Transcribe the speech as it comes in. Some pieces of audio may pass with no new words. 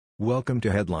Welcome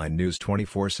to Headline News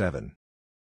 24/7.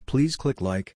 Please click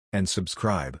like and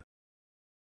subscribe.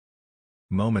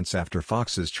 Moments after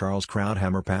Fox's Charles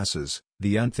Krauthammer passes,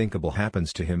 the unthinkable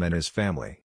happens to him and his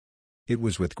family. It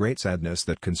was with great sadness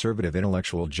that conservative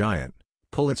intellectual giant,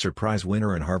 Pulitzer Prize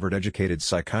winner and Harvard-educated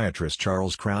psychiatrist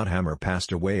Charles Krauthammer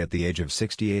passed away at the age of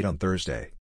 68 on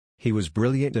Thursday. He was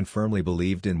brilliant and firmly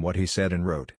believed in what he said and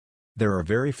wrote. There are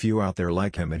very few out there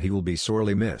like him and he will be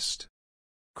sorely missed.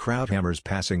 Krauthammer's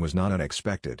passing was not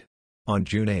unexpected. On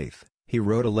June 8, he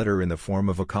wrote a letter in the form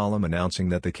of a column announcing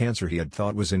that the cancer he had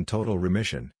thought was in total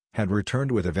remission had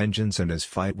returned with a vengeance and his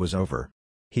fight was over.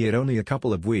 He had only a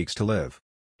couple of weeks to live.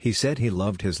 He said he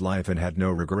loved his life and had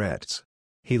no regrets.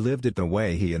 He lived it the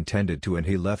way he intended to and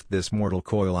he left this mortal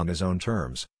coil on his own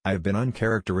terms. I have been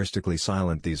uncharacteristically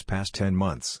silent these past 10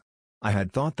 months. I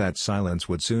had thought that silence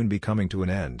would soon be coming to an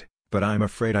end, but I'm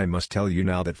afraid I must tell you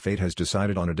now that fate has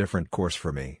decided on a different course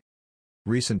for me.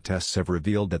 Recent tests have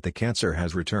revealed that the cancer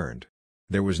has returned.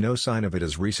 There was no sign of it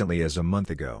as recently as a month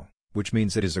ago, which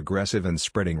means it is aggressive and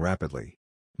spreading rapidly.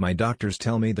 My doctors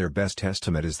tell me their best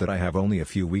estimate is that I have only a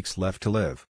few weeks left to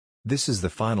live. This is the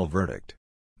final verdict.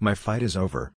 My fight is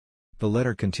over. The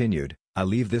letter continued, I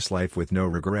leave this life with no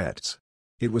regrets.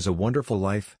 It was a wonderful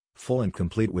life, full and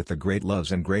complete with the great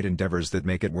loves and great endeavors that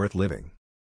make it worth living.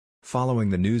 Following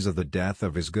the news of the death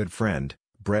of his good friend,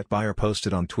 Brett Baier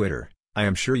posted on Twitter, I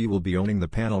am sure you will be owning the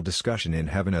panel discussion in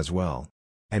heaven as well.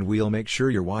 And we'll make sure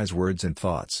your wise words and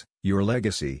thoughts, your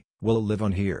legacy, will live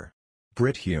on here.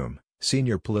 Brit Hume,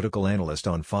 senior political analyst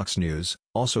on Fox News,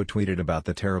 also tweeted about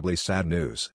the terribly sad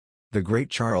news. The great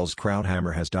Charles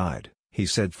Krauthammer has died, he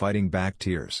said, fighting back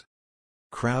tears.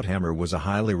 Krauthammer was a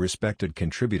highly respected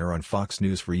contributor on Fox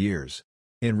News for years.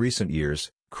 In recent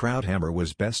years, Krauthammer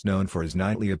was best known for his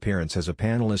nightly appearance as a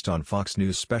panelist on Fox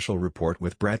News' Special Report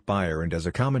with Brett Baier and as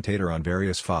a commentator on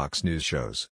various Fox News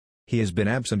shows. He has been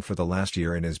absent for the last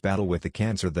year in his battle with the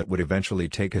cancer that would eventually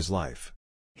take his life.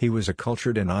 He was a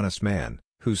cultured and honest man,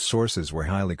 whose sources were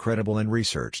highly credible and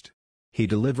researched. He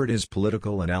delivered his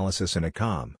political analysis in a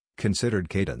calm, considered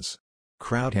cadence.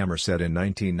 Krauthammer said in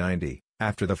 1990,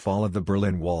 after the fall of the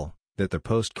Berlin Wall, that the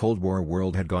post-Cold War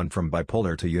world had gone from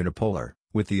bipolar to unipolar,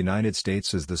 with the United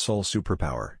States as the sole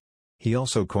superpower. He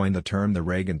also coined the term the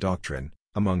Reagan Doctrine,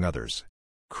 among others.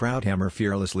 Krauthammer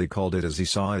fearlessly called it as he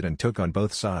saw it and took on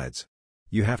both sides.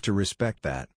 You have to respect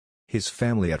that. His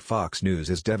family at Fox News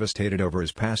is devastated over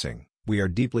his passing. We are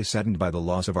deeply saddened by the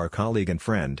loss of our colleague and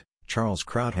friend, Charles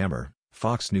Krauthammer,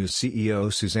 Fox News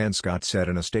CEO Suzanne Scott said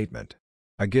in a statement.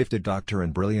 A gifted doctor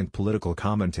and brilliant political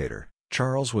commentator,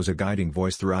 Charles was a guiding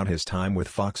voice throughout his time with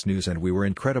Fox News and we were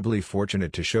incredibly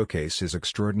fortunate to showcase his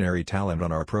extraordinary talent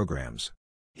on our programs.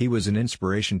 He was an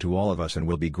inspiration to all of us and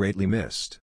will be greatly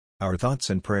missed. Our thoughts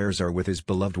and prayers are with his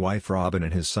beloved wife Robin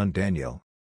and his son Daniel.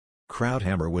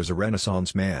 Krauthammer was a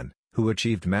Renaissance man, who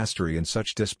achieved mastery in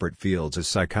such disparate fields as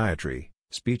psychiatry,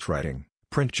 speechwriting,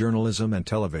 print journalism and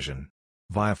television.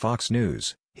 Via Fox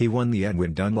News, he won the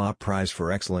Edwin Dunlop Prize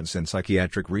for Excellence in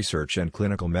Psychiatric Research and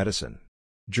Clinical Medicine.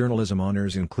 Journalism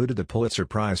honors included the Pulitzer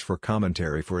Prize for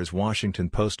commentary for his Washington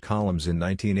Post columns in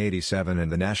 1987 and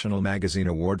the National Magazine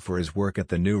Award for his work at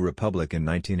The New Republic in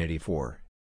 1984.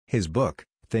 His book,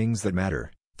 Things That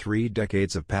Matter, 3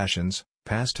 Decades of Passions,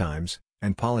 Pastimes,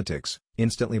 and Politics,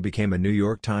 instantly became a New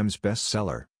York Times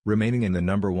bestseller, remaining in the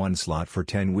 #1 slot for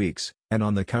 10 weeks, and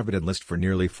on the coveted list for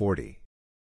nearly 40.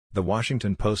 The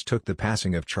Washington Post took the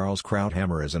passing of Charles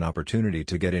Krauthammer as an opportunity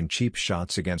to get in cheap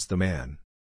shots against the man.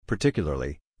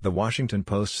 Particularly, the Washington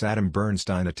Post's Adam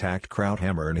Bernstein attacked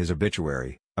Krauthammer in his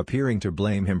obituary, appearing to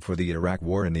blame him for the Iraq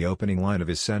War in the opening line of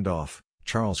his send-off.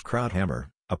 Charles Krauthammer,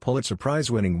 a Pulitzer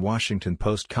Prize-winning Washington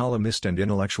Post columnist and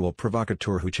intellectual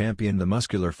provocateur who championed the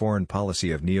muscular foreign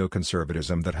policy of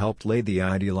neoconservatism that helped lay the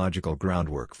ideological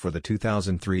groundwork for the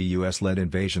 2003 U.S.-led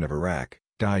invasion of Iraq,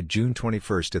 died June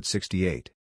 21 at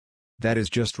 68. That is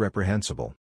just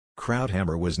reprehensible.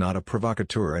 Krauthammer was not a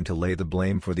provocateur, and to lay the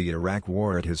blame for the Iraq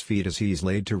War at his feet as he's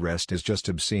laid to rest is just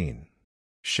obscene.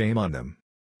 Shame on them.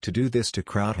 To do this to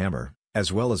Krauthammer,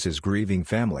 as well as his grieving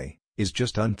family, is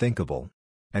just unthinkable.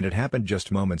 And it happened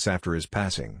just moments after his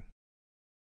passing.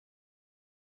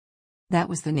 That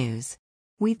was the news.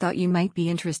 We thought you might be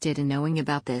interested in knowing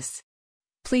about this.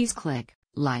 Please click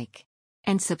like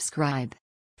and subscribe.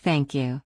 Thank you.